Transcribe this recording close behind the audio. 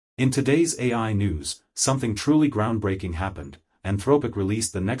In today's AI news, something truly groundbreaking happened. Anthropic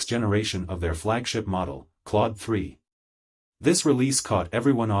released the next generation of their flagship model, Claude 3. This release caught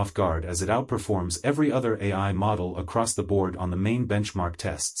everyone off guard as it outperforms every other AI model across the board on the main benchmark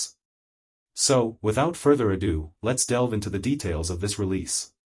tests. So, without further ado, let's delve into the details of this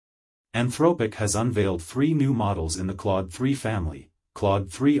release. Anthropic has unveiled 3 new models in the Claude 3 family: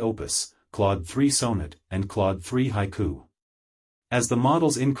 Claude 3 Opus, Claude 3 Sonet, and Claude 3 Haiku. As the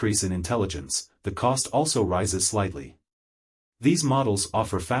models increase in intelligence, the cost also rises slightly. These models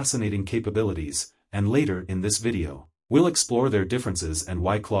offer fascinating capabilities, and later in this video, we'll explore their differences and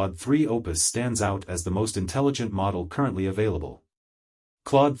why Claude 3 Opus stands out as the most intelligent model currently available.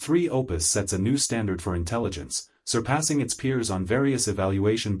 Claude 3 Opus sets a new standard for intelligence, surpassing its peers on various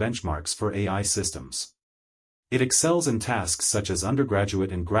evaluation benchmarks for AI systems. It excels in tasks such as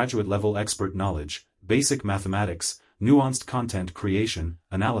undergraduate and graduate-level expert knowledge, basic mathematics, nuanced content creation,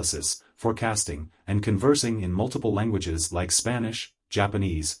 analysis, forecasting, and conversing in multiple languages like Spanish,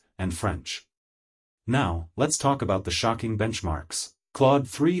 Japanese, and French. Now, let's talk about the shocking benchmarks. Claude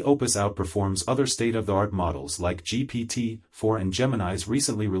 3 Opus outperforms other state-of-the-art models like GPT-4 and Gemini's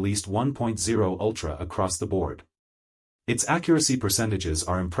recently released 1.0 Ultra across the board. Its accuracy percentages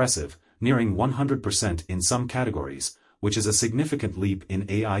are impressive, nearing 100% in some categories, which is a significant leap in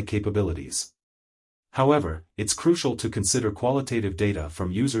AI capabilities. However, it's crucial to consider qualitative data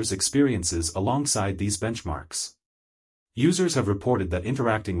from users' experiences alongside these benchmarks. Users have reported that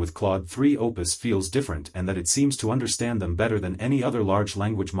interacting with Claude 3 Opus feels different and that it seems to understand them better than any other large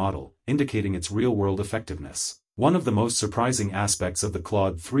language model, indicating its real-world effectiveness. One of the most surprising aspects of the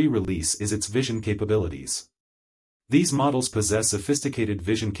Claude 3 release is its vision capabilities. These models possess sophisticated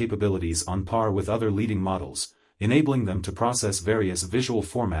vision capabilities on par with other leading models, enabling them to process various visual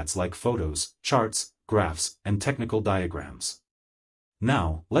formats like photos, charts, graphs, and technical diagrams.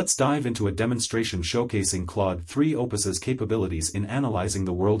 Now, let's dive into a demonstration showcasing Claude 3 Opus's capabilities in analyzing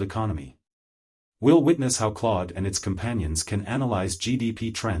the world economy. We'll witness how Claude and its companions can analyze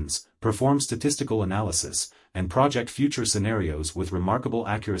GDP trends, perform statistical analysis, and project future scenarios with remarkable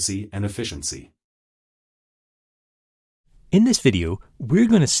accuracy and efficiency. In this video, we're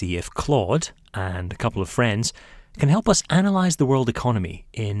going to see if Claude and a couple of friends can help us analyze the world economy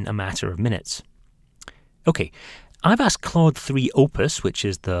in a matter of minutes. Okay, I've asked Claude 3 Opus, which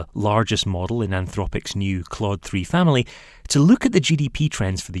is the largest model in Anthropic's new Claude 3 family, to look at the GDP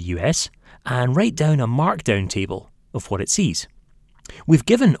trends for the US and write down a markdown table of what it sees. We've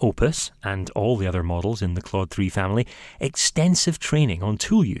given Opus, and all the other models in the Claude 3 family, extensive training on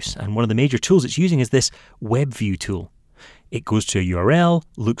tool use, and one of the major tools it's using is this Web View tool. It goes to a URL,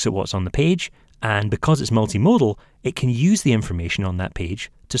 looks at what's on the page, and because it's multimodal, it can use the information on that page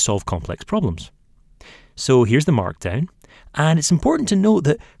to solve complex problems. So here's the markdown, and it's important to note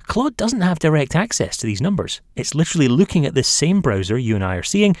that Claude doesn't have direct access to these numbers. It's literally looking at this same browser you and I are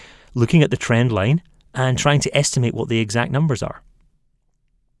seeing, looking at the trend line, and trying to estimate what the exact numbers are.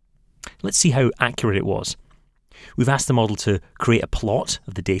 Let's see how accurate it was. We've asked the model to create a plot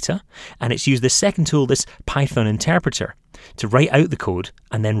of the data, and it's used this second tool, this Python interpreter, to write out the code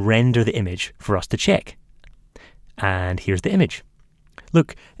and then render the image for us to check. And here's the image.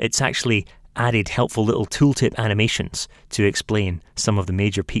 Look, it's actually added helpful little tooltip animations to explain some of the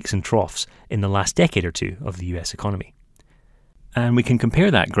major peaks and troughs in the last decade or two of the US economy. And we can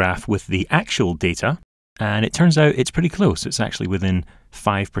compare that graph with the actual data, and it turns out it's pretty close. It's actually within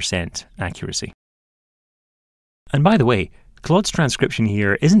 5% accuracy. And by the way, Claude's transcription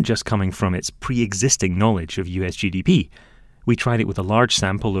here isn't just coming from its pre-existing knowledge of US GDP. We tried it with a large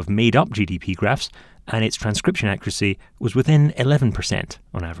sample of made-up GDP graphs, and its transcription accuracy was within 11%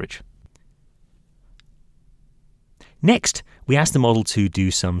 on average. Next, we asked the model to do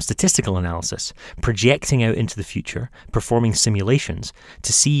some statistical analysis, projecting out into the future, performing simulations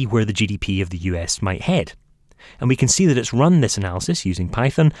to see where the GDP of the US might head. And we can see that it's run this analysis using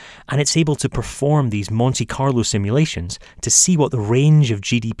Python, and it's able to perform these Monte Carlo simulations to see what the range of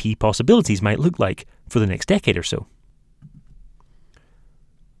GDP possibilities might look like for the next decade or so.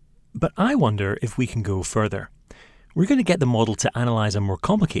 But I wonder if we can go further. We're going to get the model to analyse a more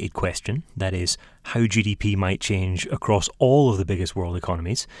complicated question, that is, how GDP might change across all of the biggest world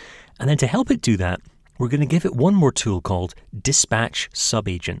economies, and then to help it do that, we're going to give it one more tool called Dispatch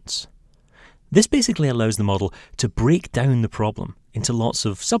Subagents. This basically allows the model to break down the problem into lots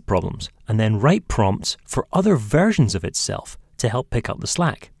of subproblems and then write prompts for other versions of itself to help pick up the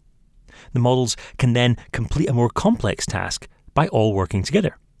slack. The models can then complete a more complex task by all working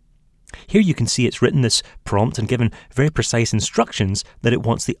together. Here you can see it's written this prompt and given very precise instructions that it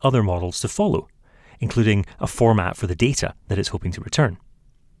wants the other models to follow, including a format for the data that it's hoping to return.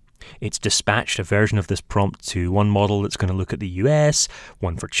 It's dispatched a version of this prompt to one model that's going to look at the US,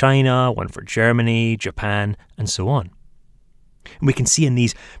 one for China, one for Germany, Japan, and so on. And we can see in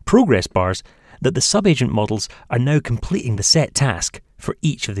these progress bars that the subagent models are now completing the set task for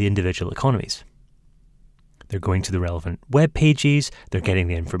each of the individual economies. They're going to the relevant web pages, they're getting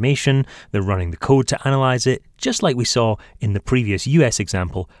the information, they're running the code to analyze it, just like we saw in the previous US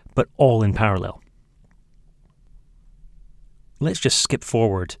example, but all in parallel. Let's just skip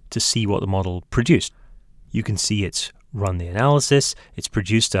forward to see what the model produced. You can see it's run the analysis, it's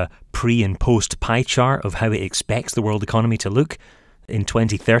produced a pre and post pie chart of how it expects the world economy to look in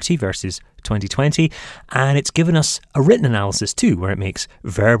 2030 versus 2020, and it's given us a written analysis too, where it makes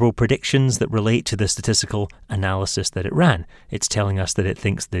verbal predictions that relate to the statistical analysis that it ran. It's telling us that it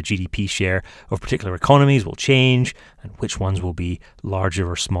thinks the GDP share of particular economies will change and which ones will be larger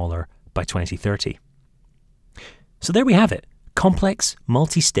or smaller by 2030. So there we have it. Complex,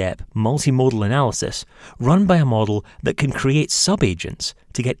 multi-step, multimodal analysis run by a model that can create subagents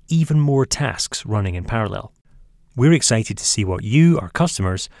to get even more tasks running in parallel. We're excited to see what you, our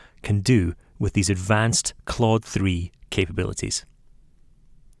customers, can do with these advanced Claude 3 capabilities.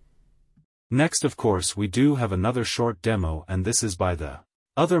 Next, of course, we do have another short demo, and this is by the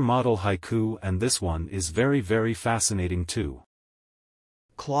other model Haiku, and this one is very, very fascinating too.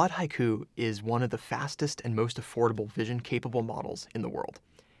 Claude Haiku is one of the fastest and most affordable vision-capable models in the world.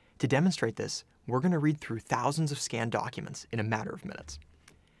 To demonstrate this, we're going to read through thousands of scanned documents in a matter of minutes.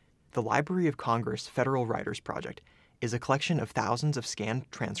 The Library of Congress Federal Writers Project is a collection of thousands of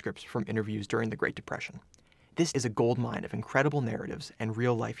scanned transcripts from interviews during the Great Depression. This is a goldmine of incredible narratives and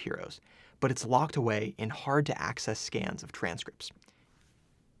real-life heroes, but it's locked away in hard-to-access scans of transcripts.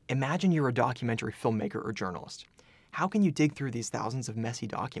 Imagine you're a documentary filmmaker or journalist. How can you dig through these thousands of messy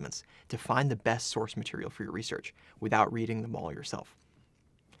documents to find the best source material for your research without reading them all yourself?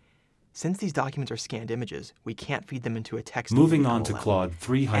 Since these documents are scanned images, we can't feed them into a text. Moving on to Claude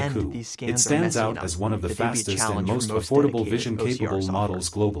 3 Haiku, it stands out as one of the fastest and most affordable vision-capable models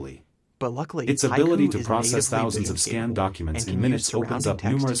globally. But luckily, its ability to process thousands of scanned documents in minutes opens up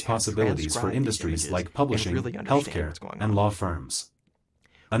numerous possibilities for industries like publishing, healthcare, and law firms.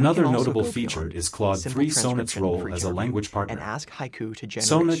 Another notable feature is Claude 3 Sonet's role as a language partner.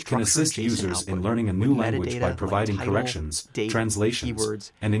 Sonet can assist users in learning a new language by providing corrections,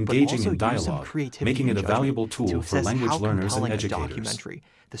 translations, and engaging in dialogue, making it a valuable tool for language learners and educators.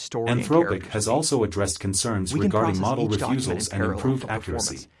 Anthropic has also addressed concerns regarding model refusals and improved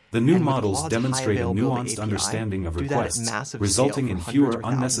accuracy. The new models demonstrate a nuanced understanding of requests, resulting in fewer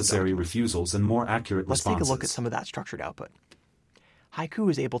unnecessary refusals and more accurate responses. Let's take a look at some of that structured output.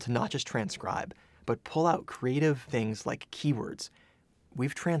 Haiku is able to not just transcribe, but pull out creative things like keywords.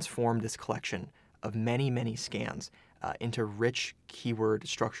 We've transformed this collection of many scans into rich keyword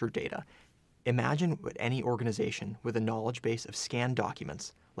structured data. Imagine what any organization with a knowledge base of scanned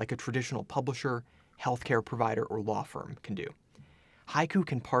documents, like a traditional publisher, healthcare provider, or law firm, can do. Haiku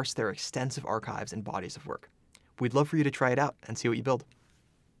can parse their extensive archives and bodies of work. We'd love for you to try it out and see what you build.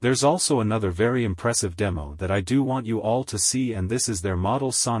 There's also another very impressive demo that I do want you all to see, and this is their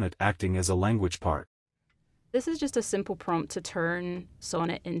model Sonet acting as a language part. This is just a simple prompt to turn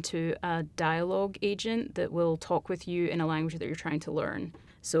Sonet into a dialogue agent that will talk with you in a language that you're trying to learn.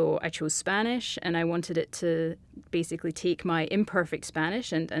 So I chose Spanish, and I wanted it to basically take my imperfect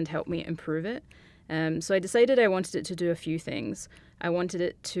Spanish and help me improve it. So I decided I wanted it to do a few things. I wanted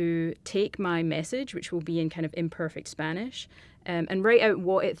it to take my message, which will be in kind of imperfect Spanish, and write out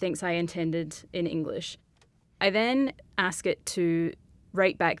what it thinks I intended in English. I then ask it to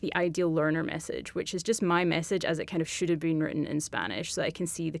write back the ideal learner message, which is just my message as it kind of should have been written in Spanish, so that I can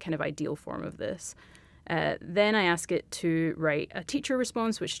see the kind of ideal form of this. Then I ask it to write a teacher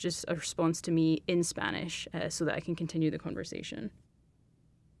response, which is just a response to me in Spanish, so that I can continue the conversation.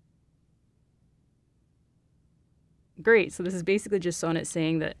 Great, so this is basically just Sonet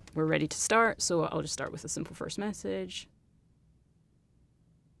saying that we're ready to start, so I'll just start with a simple first message.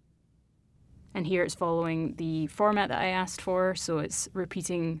 And here it's following the format that I asked for, so it's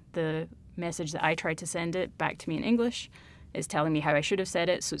repeating the message that I tried to send it back to me in English. It's telling me how I should have said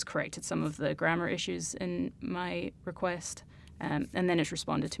it, so it's corrected some of the grammar issues in my request. And then it's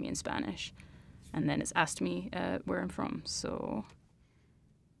responded to me in Spanish. And then it's asked me where I'm from, so...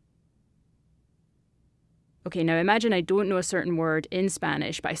 Okay, now imagine I don't know a certain word in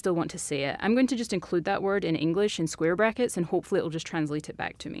Spanish, but I still want to say it. I'm going to just include that word in English in square brackets, and hopefully it'll just translate it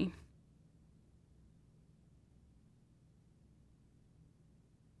back to me.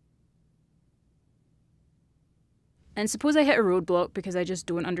 And suppose I hit a roadblock because I just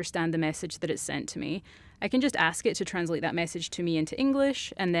don't understand the message that it's sent to me. I can just ask it to translate that message to me into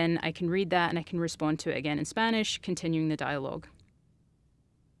English, and then I can read that and I can respond to it again in Spanish, continuing the dialogue.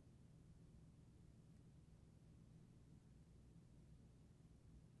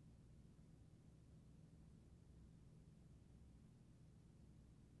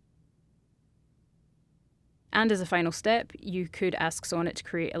 And as a final step, you could ask Sonnet to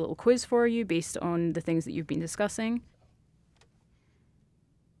create a little quiz for you based on the things that you've been discussing.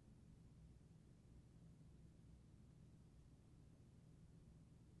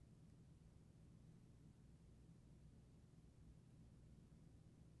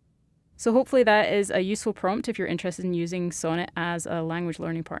 So hopefully that is a useful prompt if you're interested in using Sonnet as a language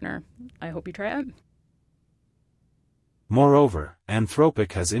learning partner. I hope you try it out. Moreover,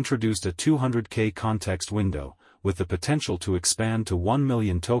 Anthropic has introduced a 200K context window, with the potential to expand to 1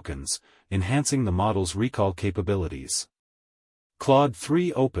 million tokens, enhancing the model's recall capabilities. Claude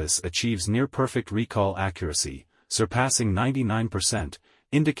 3 Opus achieves near-perfect recall accuracy, surpassing 99%,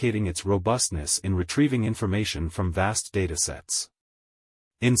 indicating its robustness in retrieving information from vast datasets.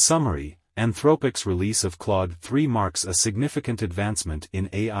 In summary, Anthropic's release of Claude 3 marks a significant advancement in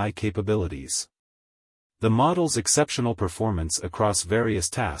AI capabilities. The model's exceptional performance across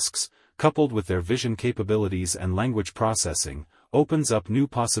various tasks, coupled with their vision capabilities and language processing, opens up new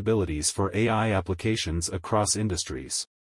possibilities for AI applications across industries.